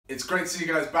It's great to see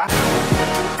you guys back.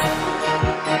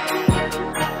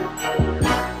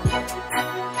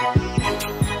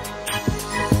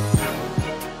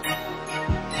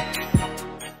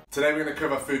 Today we're going to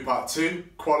cover food part 2,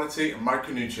 quality and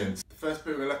micronutrients. The first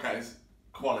bit we're going to look at is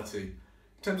quality. In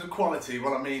terms of quality,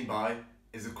 what I mean by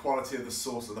is the quality of the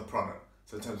source of the product.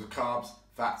 So in terms of carbs,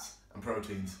 fats and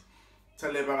proteins.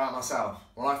 Tell you a bit about myself.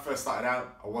 When I first started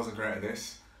out, I wasn't great at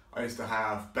this. I used to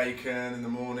have bacon in the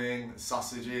morning,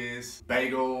 sausages,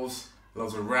 bagels,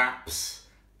 loads of wraps,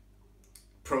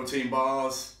 protein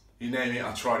bars, you name it,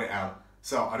 I tried it out.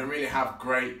 So I didn't really have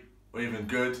great or even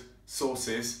good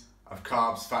sources of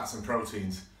carbs, fats and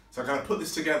proteins. So I kind of put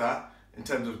this together in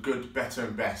terms of good, better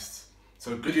and best.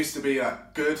 So good used to be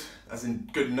like good, as in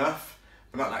good enough,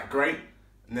 but not that great.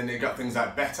 And then you got things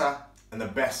like better and the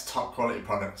best top quality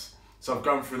products. So I've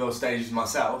gone through those stages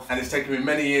myself, and it's taken me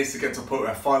many years to get to a point where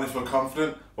I finally feel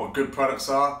confident what good products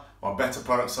are, what better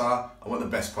products are, and what the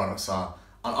best products are.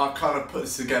 And I've kind of put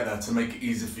this together to make it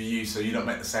easier for you so you don't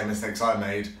make the same mistakes I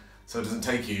made. So it doesn't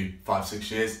take you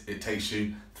 5-6 years, it takes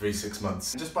you 3-6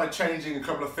 months. And just by changing a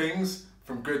couple of things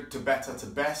from good to better to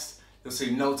best, you'll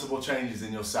see notable changes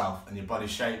in yourself and your body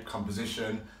shape,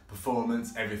 composition,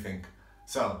 performance, everything.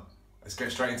 So let's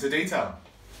get straight into detail.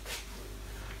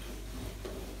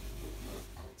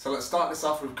 So let's start this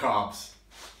off with carbs.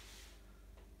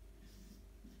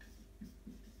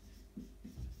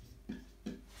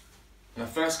 And the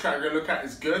first category to look at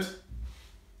is good.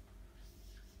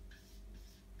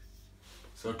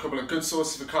 So a couple of good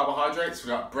sources for carbohydrates.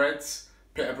 We've got breads,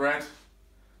 pita bread.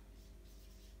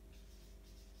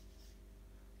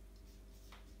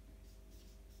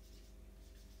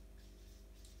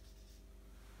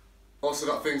 Also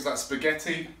got things like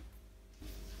spaghetti.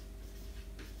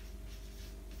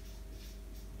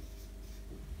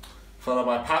 Followed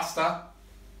by pasta.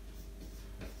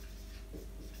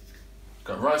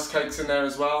 Got rice cakes in there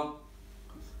as well.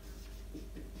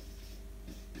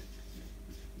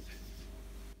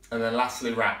 And then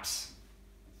lastly, wraps.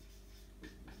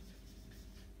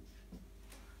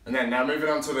 And then now moving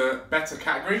on to the better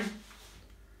category.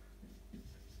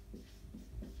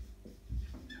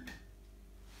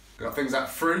 Got things like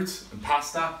fruit and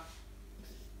pasta.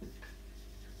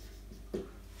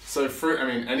 So fruit, I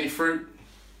mean any fruit.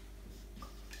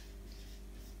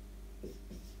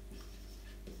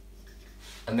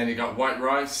 And then you got white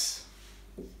rice.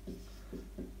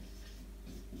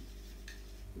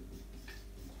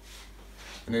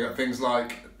 And you got things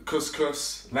like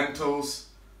couscous, lentils.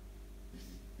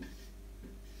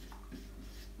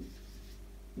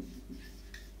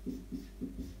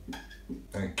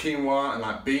 And quinoa and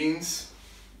like beans.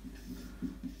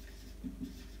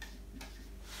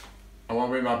 And what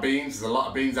I mean by beans, there's a lot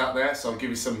of beans out there, so I'll give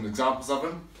you some examples of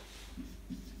them.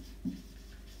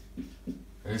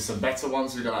 There's some better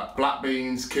ones. We've got like black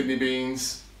beans, kidney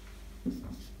beans.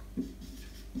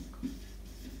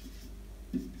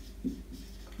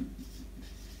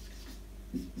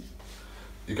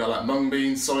 You've got like mung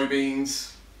beans,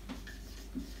 soybeans.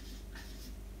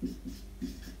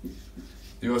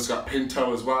 You also got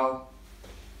pinto as well.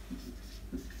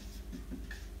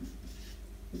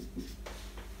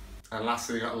 And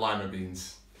lastly, you got lima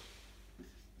beans.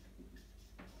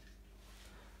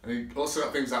 And you also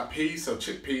got things like peas, so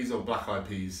chickpeas or black-eyed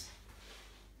peas.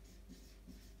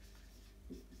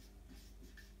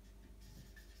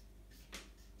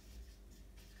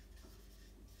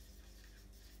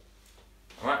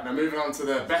 Alright, now moving on to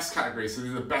the best category. So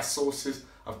these are the best sources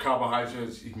of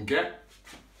carbohydrates you can get.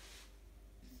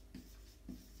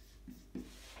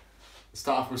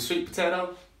 Start off with sweet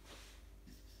potato.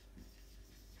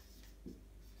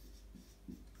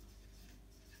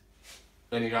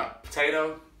 Then you got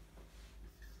potato.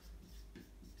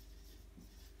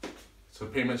 So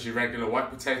pretty much your regular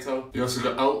white potato. You also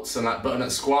got oats and like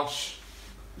butternut squash.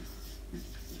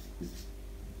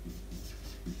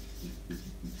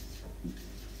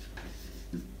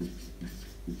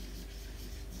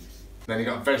 Then you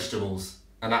got vegetables,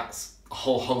 and that's a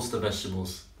whole host of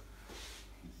vegetables.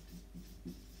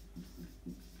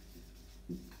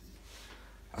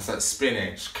 That's like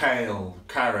spinach, kale,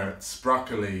 carrots,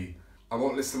 broccoli. I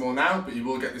won't list them all now, but you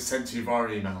will get this sent to you via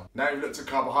email. Now you've looked at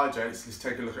carbohydrates, let's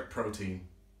take a look at protein.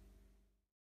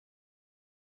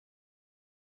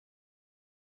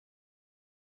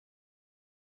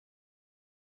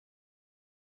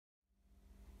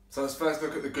 So let's first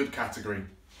look at the good category.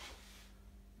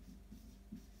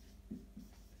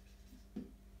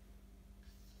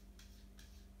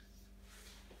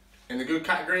 In the good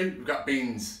category, we've got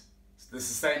beans. So this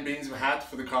is the same beans we had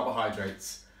for the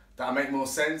carbohydrates. That'll make more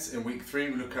sense. In week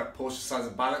 3, we look at portion size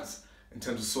and balance in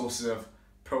terms of sources of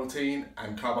protein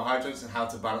and carbohydrates and how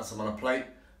to balance them on a plate.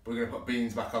 We're going to put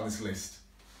beans back on this list.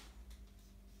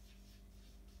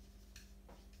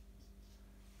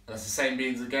 And that's the same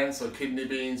beans again, so kidney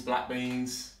beans, black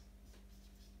beans.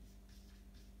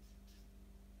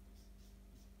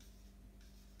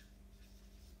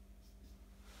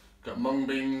 Got mung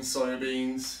beans, soya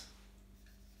beans.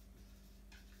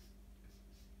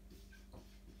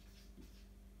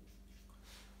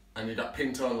 And you've got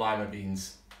pinto and lima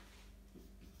beans.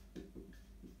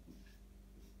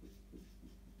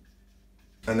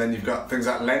 And then you've got things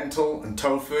like lentil and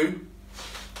tofu.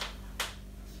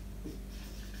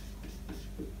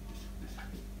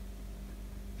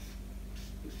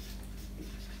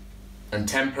 And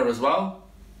tempeh as well.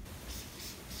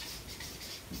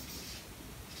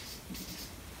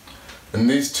 And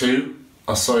these two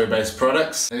are soya-based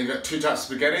products. And you've got two types of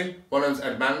spaghetti. One of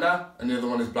them's edamame and the other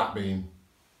one is black bean.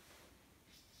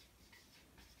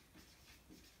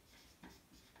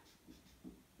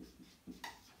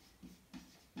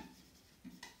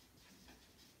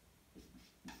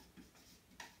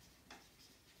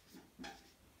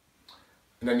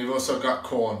 And then you've also got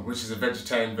corn, which is a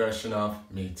vegetarian version of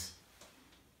meat.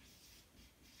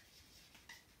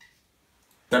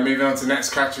 Then moving on to the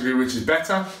next category, which is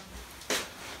better.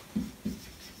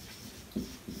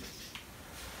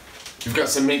 You've got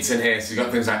some meats in here, so you've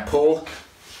got things like pork,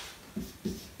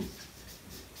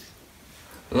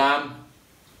 lamb,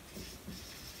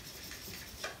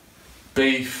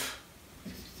 beef,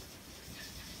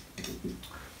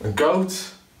 and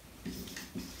goat.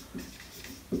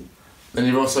 Then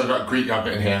you've also got Greek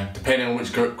yogurt in here, depending on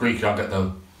which Greek yogurt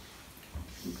though.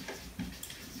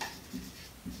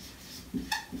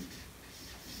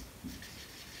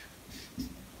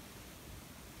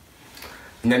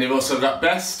 And then you've also got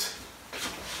best.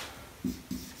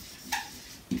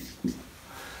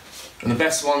 And the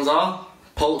best ones are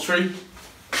poultry,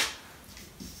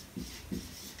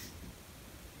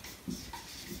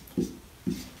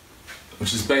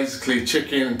 which is basically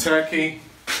chicken and turkey.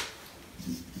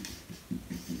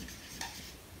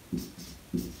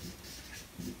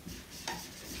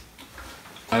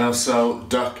 And also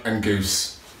duck and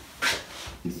goose.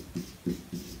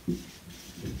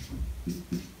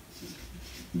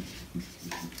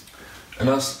 And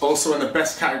also in the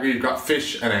best category you've got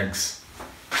fish and eggs.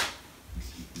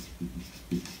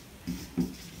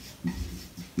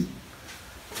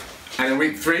 And in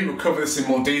week 3 we'll cover this in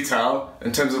more detail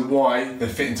in terms of why they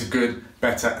fit into good,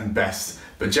 better and best.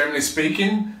 But generally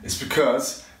speaking, it's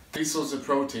because these sorts of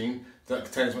protein that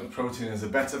contains much protein is the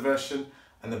better version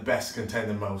and the best contain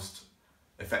the most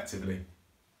effectively.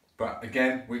 But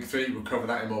again, week 3 we'll cover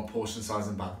that in more portion size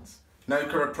and balance. Now we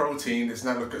cover protein, let's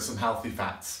now look at some healthy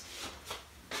fats.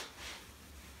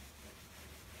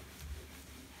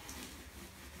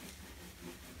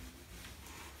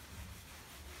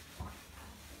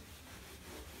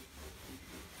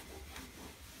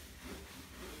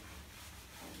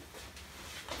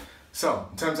 So,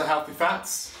 in terms of healthy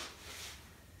fats,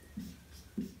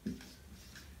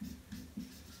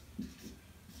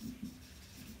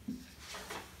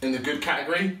 in the good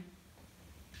category,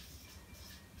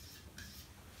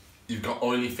 you've got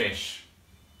oily fish.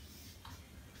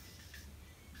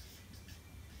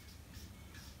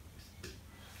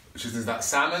 Which is that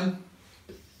salmon.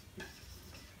 You've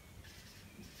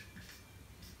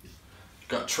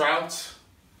got trout.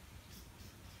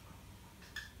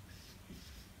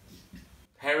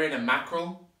 Herring and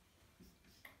mackerel.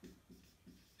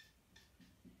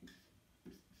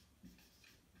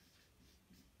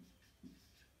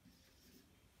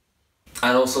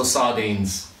 And also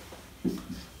sardines.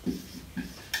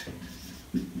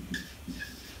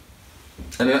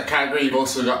 And in that category you've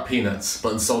also got peanuts,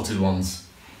 but unsalted ones.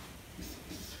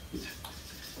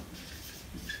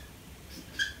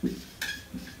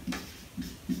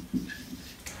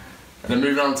 And then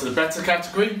moving on to the better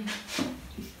category,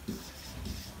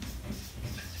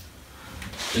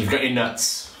 you've got your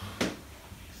nuts.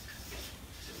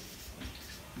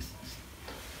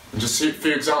 And just for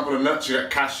example of nuts, you've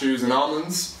got cashews and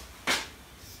almonds.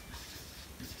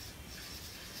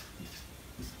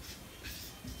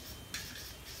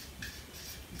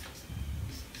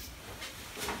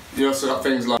 You also got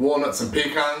things like walnuts and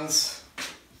pecans.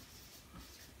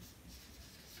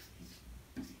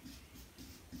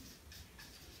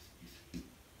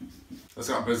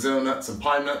 Also got Brazil nuts and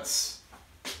pine nuts.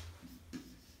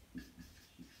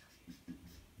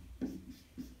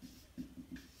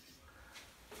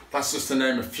 That's just to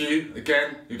name a few.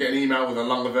 Again, you get an email with a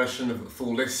longer version of the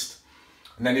full list.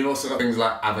 And then you've also got things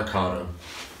like avocado.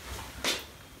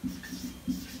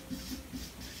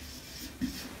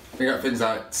 You got things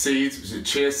like seeds, which are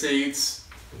chia seeds.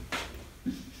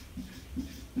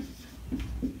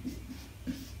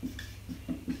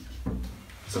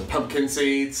 Some pumpkin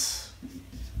seeds.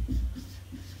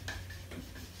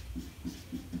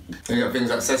 And you got things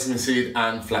like sesame seed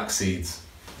and flax seeds.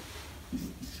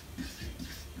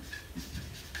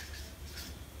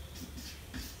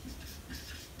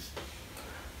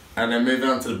 And then moving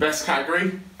on to the best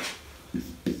category,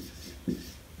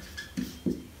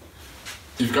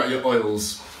 you've got your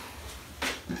oils.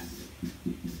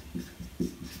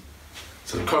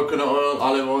 So coconut oil,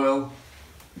 olive oil,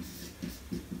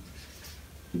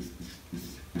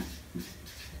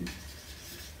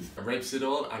 rapeseed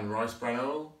oil and rice bran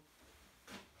oil.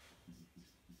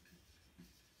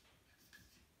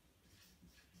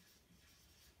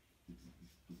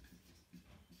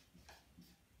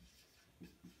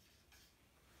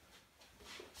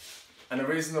 And the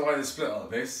reason why they split like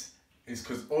this is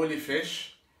because oily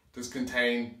fish does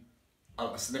contain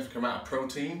a significant amount of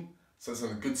protein, so it's on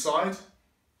the good side.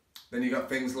 Then you got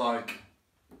things like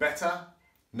beta,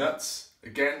 nuts,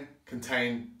 again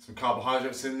contain some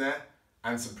carbohydrates in there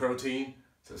and some protein,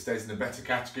 so it stays in the beta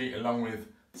category, along with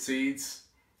seeds.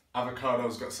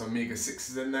 Avocado's got some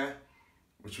omega-6s in there,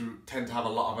 which we tend to have a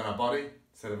lot of in our body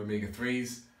instead of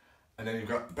omega-3s. And then you've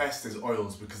got best is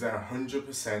oils, because they're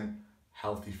 100%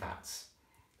 healthy fats.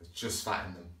 There's just fat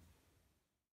in them.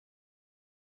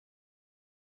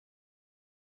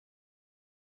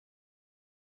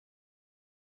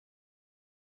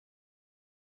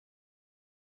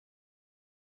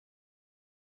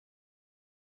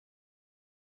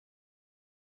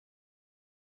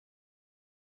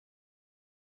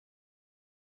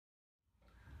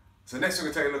 So next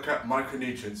we're going to take a look at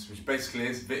micronutrients, which basically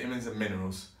is vitamins and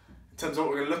minerals. In terms of what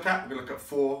we're going to look at, we're going to look at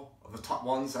 4 of the top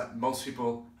ones that most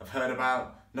people have heard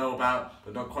about, know about,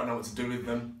 but don't quite know what to do with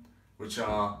them, which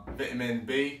are vitamin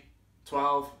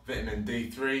B12, vitamin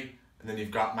D3, and then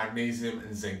you've got magnesium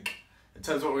and zinc. In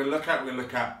terms of what we're going to look at, we're going to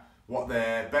look at what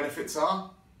their benefits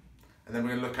are, and then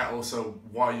we're going to look at also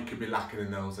why you could be lacking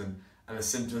in those and the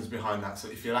symptoms behind that. So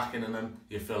if you're lacking in them,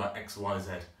 you feel like X, Y,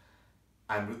 Z.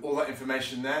 And with all that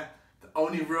information there, the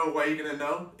only real way you're going to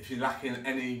know if you're lacking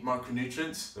any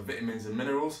micronutrients, or vitamins and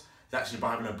minerals, is actually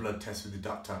by having a blood test with your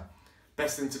doctor.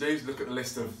 Best thing to do is look at the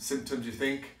list of symptoms you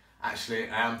think, actually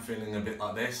I am feeling a bit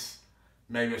like this,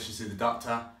 maybe I should see the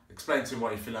doctor, explain to him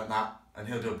why you feel like that, and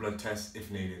he'll do a blood test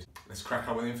if needed. Let's crack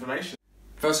on with the information.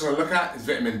 First one we're going to look at is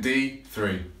vitamin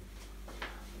D3.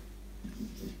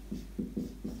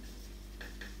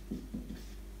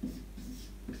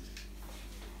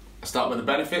 I'll start with the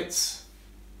benefits.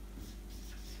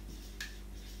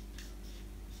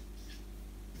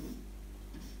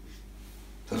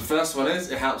 So the first one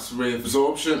is, it helps with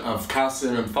absorption of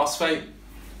calcium and phosphate.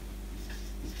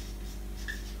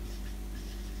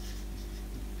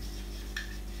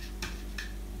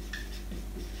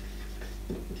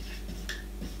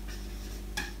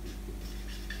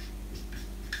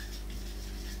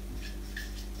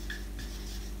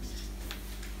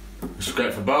 Which is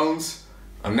great for bones.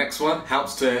 And next one,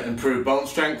 helps to improve bone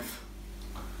strength.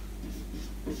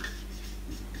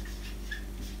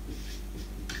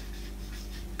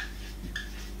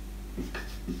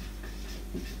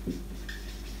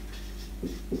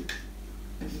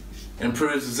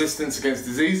 Improves resistance against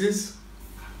diseases.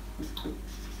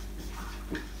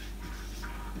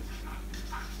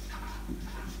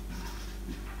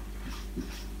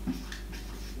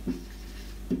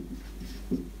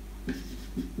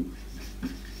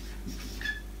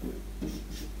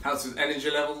 Helps with energy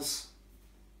levels.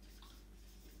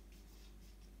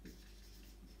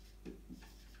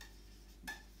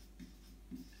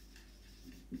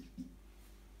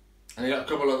 And you got a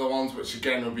couple other ones which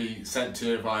again will be sent to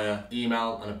you via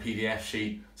email and a PDF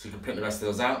sheet, so you can print the rest of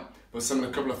those out. But some of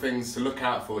the couple of things to look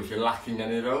out for if you're lacking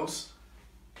any of those.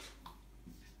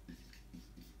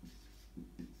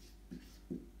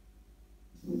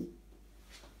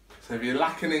 So if you're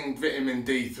lacking in vitamin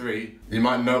D3, you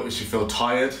might notice you feel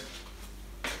tired.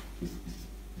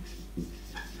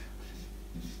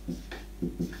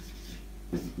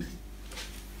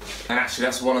 And actually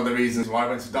that's one of the reasons why I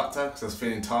went to the doctor, because I was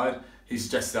feeling tired. He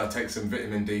suggested I take some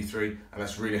vitamin D3, and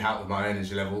that's really helped with my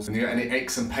energy levels. And you get any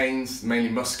aches and pains, mainly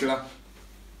muscular?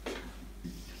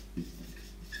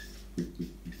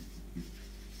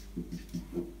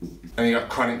 And you got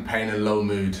chronic pain and low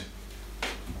mood.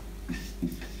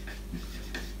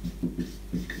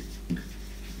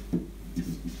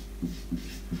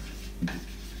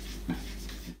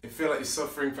 If you feel like you're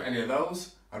suffering for any of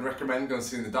those, I'd recommend going and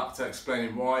seeing the doctor,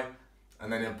 explaining why,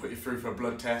 and then he'll put you through for a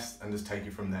blood test and just take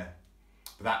you from there.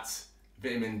 But that's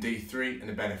vitamin D3 and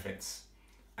the benefits.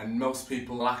 And most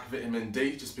people lack vitamin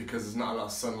D just because there's not a lot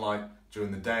of sunlight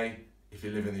during the day if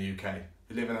you live in the UK. If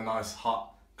you live in a nice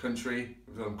hot country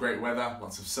with great weather,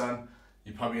 lots of sun,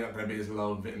 you're probably not going to be as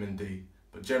low in vitamin D.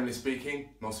 But generally speaking,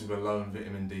 most people are low in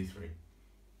vitamin D3.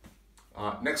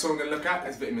 Alright, next one we're going to look at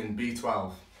is vitamin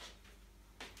B12.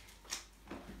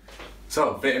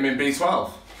 So, vitamin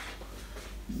B12.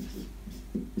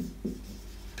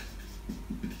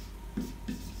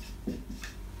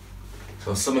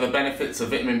 So some of the benefits of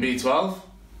vitamin B12.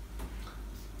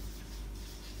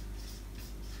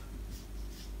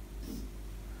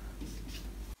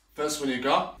 First one you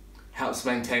got, helps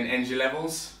maintain energy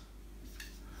levels.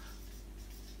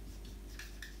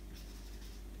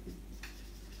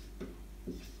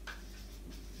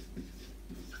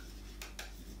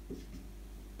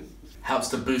 Helps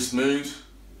to boost mood.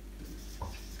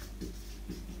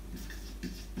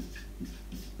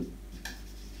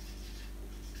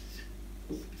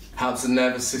 Helps the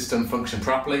nervous system function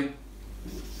properly.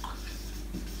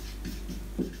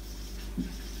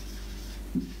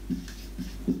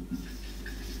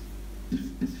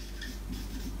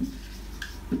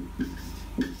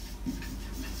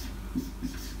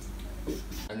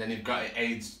 And then you've got it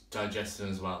aids digestion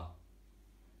as well.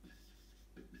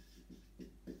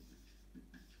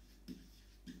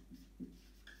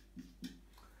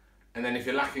 And then if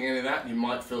you're lacking any of that, you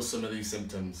might feel some of these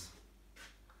symptoms.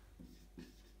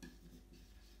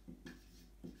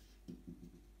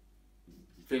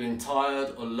 Feeling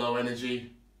tired or low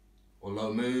energy or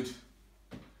low mood.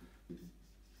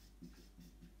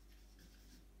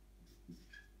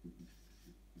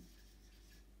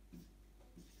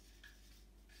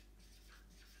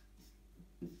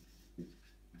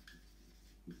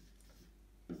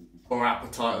 Or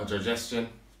appetite or digestion.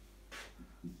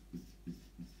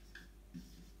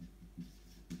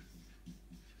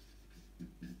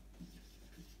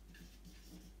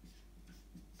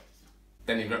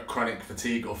 Then you've got chronic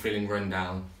fatigue or feeling run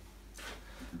down.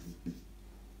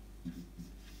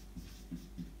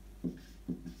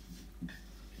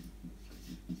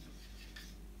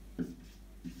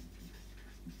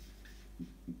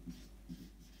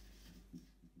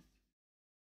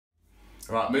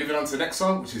 Right, moving on to the next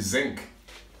one, which is zinc.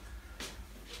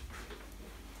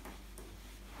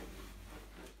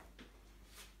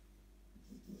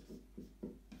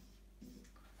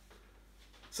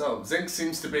 So zinc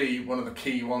seems to be one of the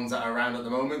key ones that are around at the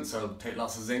moment, so take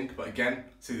lots of zinc, but again,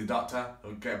 see the doctor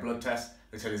or get a blood test,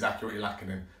 they tell you exactly what you're lacking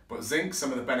in. But zinc,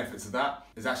 some of the benefits of that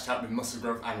is actually help with muscle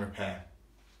growth and repair.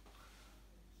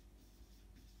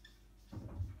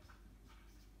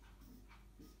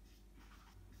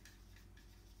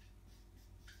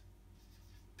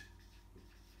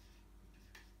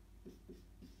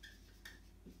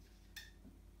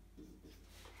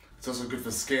 It's also good for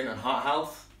skin and heart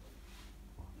health.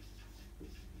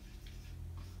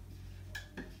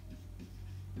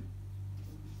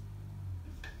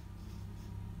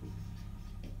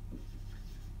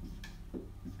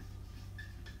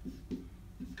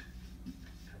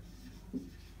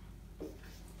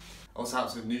 Also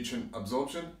helps with nutrient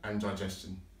absorption and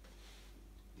digestion.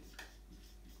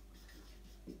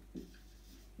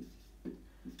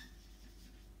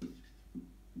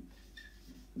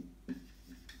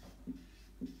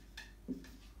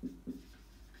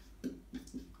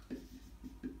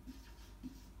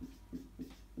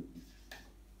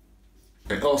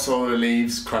 It also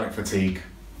relieves chronic fatigue.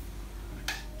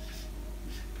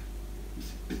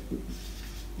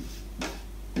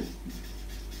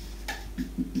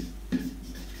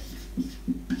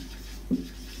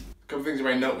 A couple of things you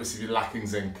may notice if you're lacking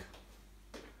zinc.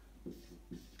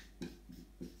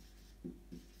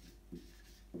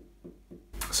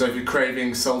 So if you're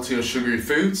craving salty or sugary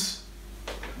foods,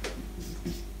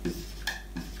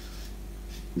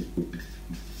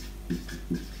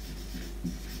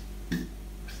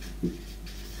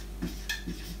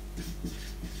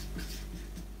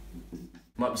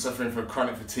 might be suffering from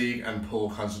chronic fatigue and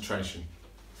poor concentration.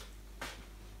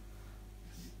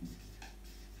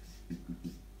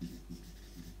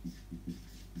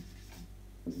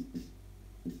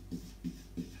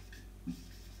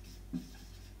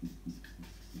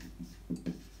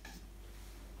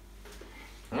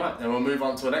 Alright, then we'll move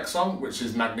on to the next one, which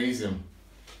is magnesium.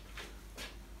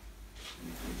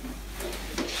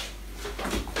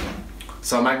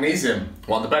 So magnesium,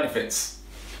 what are the benefits?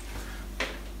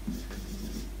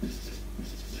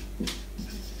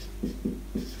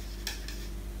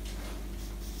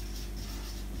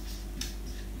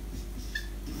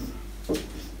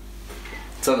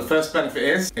 So the first benefit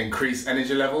is increased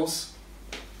energy levels.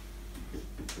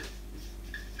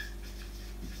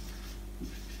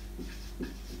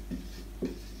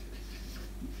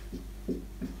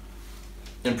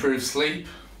 improves sleep,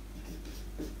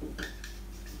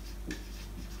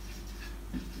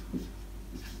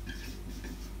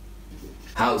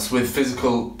 helps with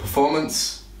physical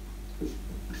performance,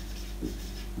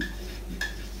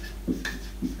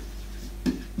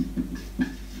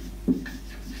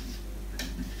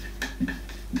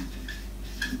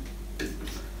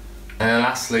 and then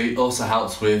lastly, also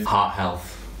helps with heart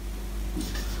health.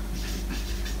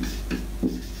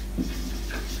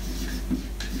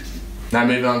 Now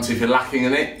moving on to if you're lacking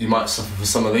in it, you might suffer from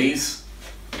some of these.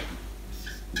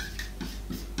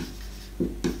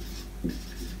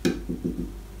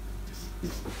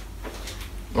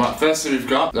 Right, firstly we've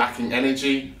got lacking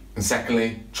energy, and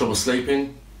secondly, trouble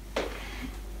sleeping.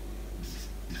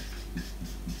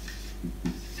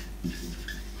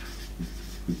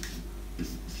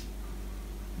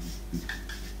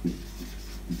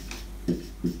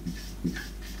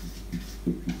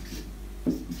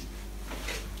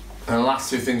 And the last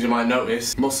two things you might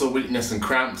notice, muscle weakness and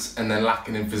cramps, and then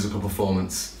lacking in physical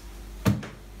performance.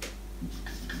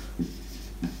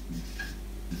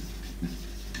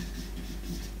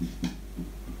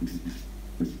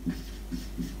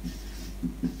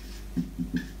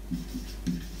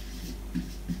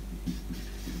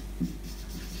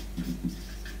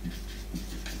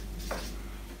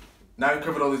 Now we've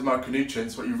covered all these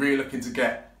micronutrients, what you're really looking to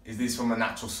get is these from a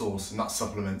natural source and not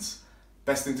supplements.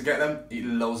 Best thing to get them, eat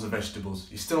loads of vegetables.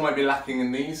 You still might be lacking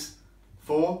in these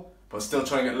 4, but still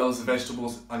try and get loads of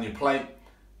vegetables on your plate.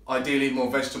 Ideally more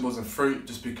vegetables and fruit,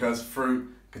 just because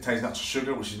fruit contains natural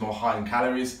sugar, which is more high in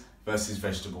calories versus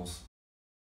vegetables.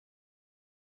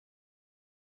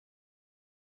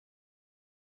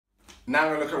 Now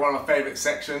we're going to look at one of my favourite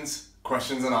sections,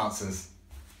 questions and answers.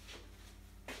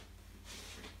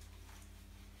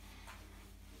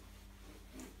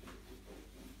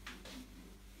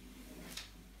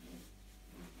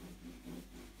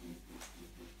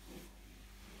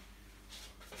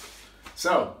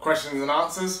 So, questions and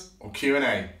answers, or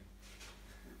Q&A.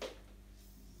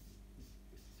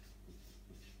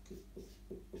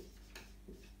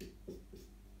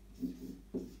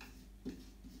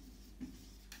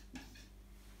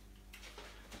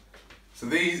 So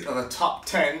these are the top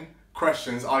 10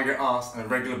 questions I get asked on a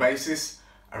regular basis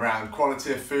around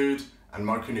quality of food and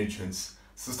micronutrients.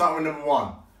 So start with number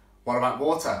 1, what about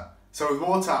water? So with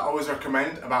water, I always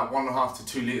recommend about 1.5 to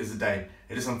 2 litres a day.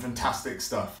 It is some fantastic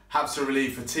stuff. Helps to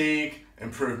relieve fatigue,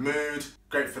 improve mood,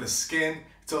 great for the skin.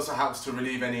 It also helps to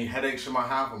relieve any headaches you might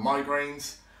have or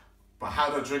migraines. But how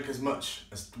do I drink as much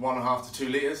as 1.5 to 2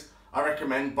 litres? I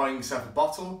recommend buying yourself a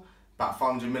bottle, about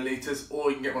 500 millilitres, or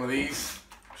you can get one of these,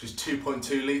 which is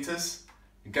 2.2 litres.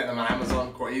 You can get them on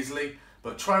Amazon quite easily.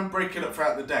 But try and break it up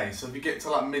throughout the day. So if you get to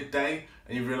like midday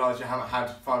and you realise you haven't had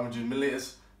 500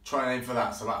 millilitres, try and aim for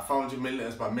that. So about 500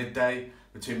 millilitres by midday,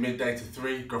 between midday to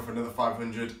 3, go for another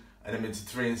 500, and then into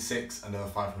 3 and 6, another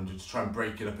 500, to try and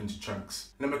break it up into chunks.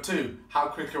 Number 2, how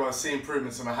quickly will I see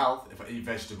improvements in my health if I eat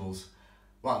vegetables?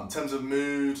 Well, in terms of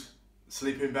mood,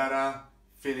 sleeping better,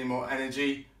 feeling more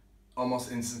energy,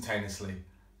 almost instantaneously.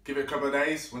 Give it a couple of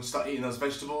days when you start eating those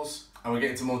vegetables, and we'll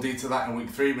get into more detail of that in week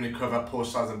 3 when you cover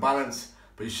portion size and balance,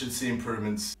 but you should see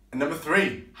improvements. And number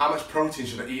 3, how much protein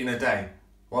should I eat in a day?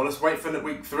 Well, let's wait for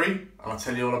week 3 and I'll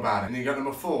tell you all about it. And you got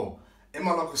number 4. In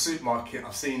my local supermarket,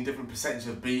 I've seen different percentages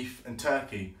of beef and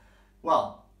turkey.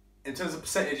 Well, in terms of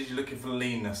percentages, you're looking for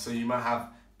leanness. So you might have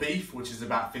beef, which is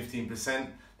about 15%.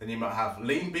 Then you might have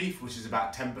lean beef, which is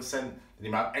about 10%. Then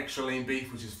you might have extra lean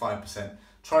beef, which is 5%.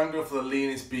 Try and go for the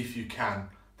leanest beef you can.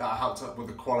 That'll help up with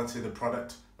the quality of the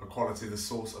product or quality of the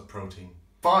source of protein.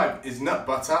 5 is nut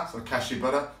butter, so cashew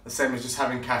butter, the same as just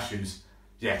having cashews.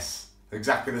 Yes,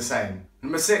 exactly the same.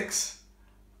 Number 6,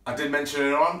 I did mention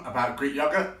earlier on about Greek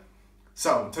yogurt.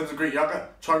 So, in terms of Greek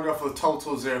yogurt, try and go for the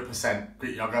total 0%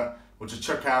 Greek yogurt, which will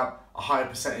chuck out a higher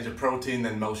percentage of protein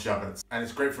than most yogurts. And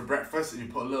it's great for breakfast if you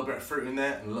put a little bit of fruit in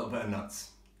there and a little bit of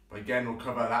nuts. But again, we'll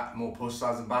cover that more portion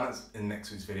size and balance in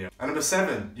next week's video. And number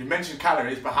 7, you mentioned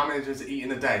calories, but how many does it eat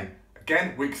in a day?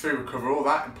 Again, week 3 we'll cover all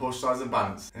that in portion size and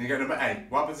balance. And you go number 8,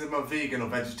 what happens if I'm vegan or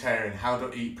vegetarian? How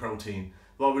do I eat protein?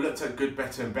 Well, we looked at good,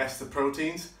 better and best of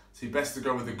proteins. So you're best to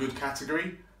go with the good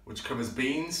category, which covers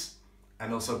beans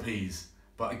and also peas.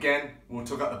 But again, we'll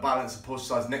talk about the balance of portion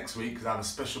size next week because I have a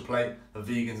special plate of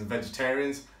vegans and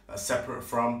vegetarians that's separate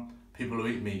from people who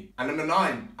eat meat. And number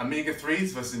 9,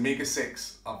 omega-3s versus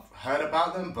omega-6. I've heard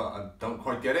about them, but I don't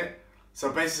quite get it.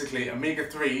 So basically,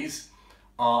 omega-3s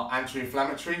are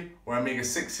anti-inflammatory, or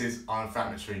omega-6s are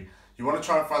inflammatory. You want to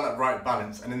try and find that right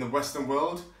balance. And in the Western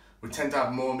world, we tend to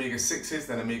have more omega-6s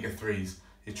than omega-3s.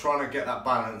 You're trying to get that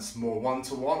balance more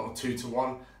 1-to-1 or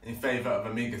 2-to-1 in favour of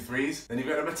omega-3s. Then you've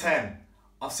got number 10.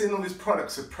 I've seen all these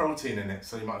products with protein in it.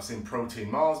 So you might have seen protein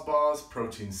Mars bars,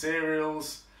 protein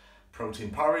cereals,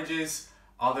 protein porridges.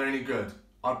 Are they any good?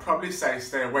 I'd probably say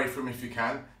stay away from them if you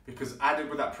can, because added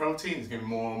with that protein is going to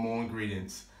be more and more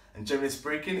ingredients. And generally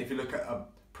speaking, if you look at a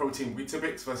protein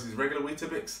Weetabix versus regular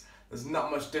Weetabix, there's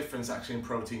not much difference actually in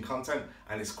protein content,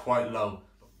 and it's quite low.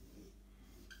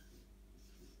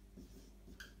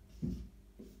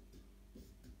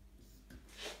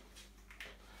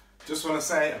 Just want to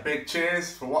say a big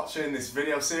cheers for watching this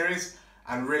video series,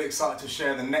 and really excited to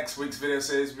share the next week's video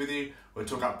series with you. We'll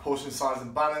talk about portion size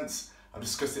and balance. I've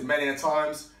discussed it many a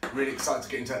times, really excited to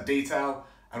get into that detail.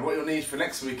 And what you'll need for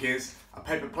next week is a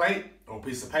paper plate or a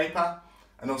piece of paper,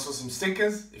 and also some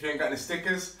stickers. If you ain't got any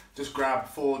stickers, just grab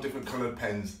 4 different coloured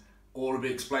pens. All will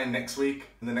be explained next week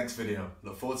in the next video.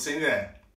 Look forward to seeing you there.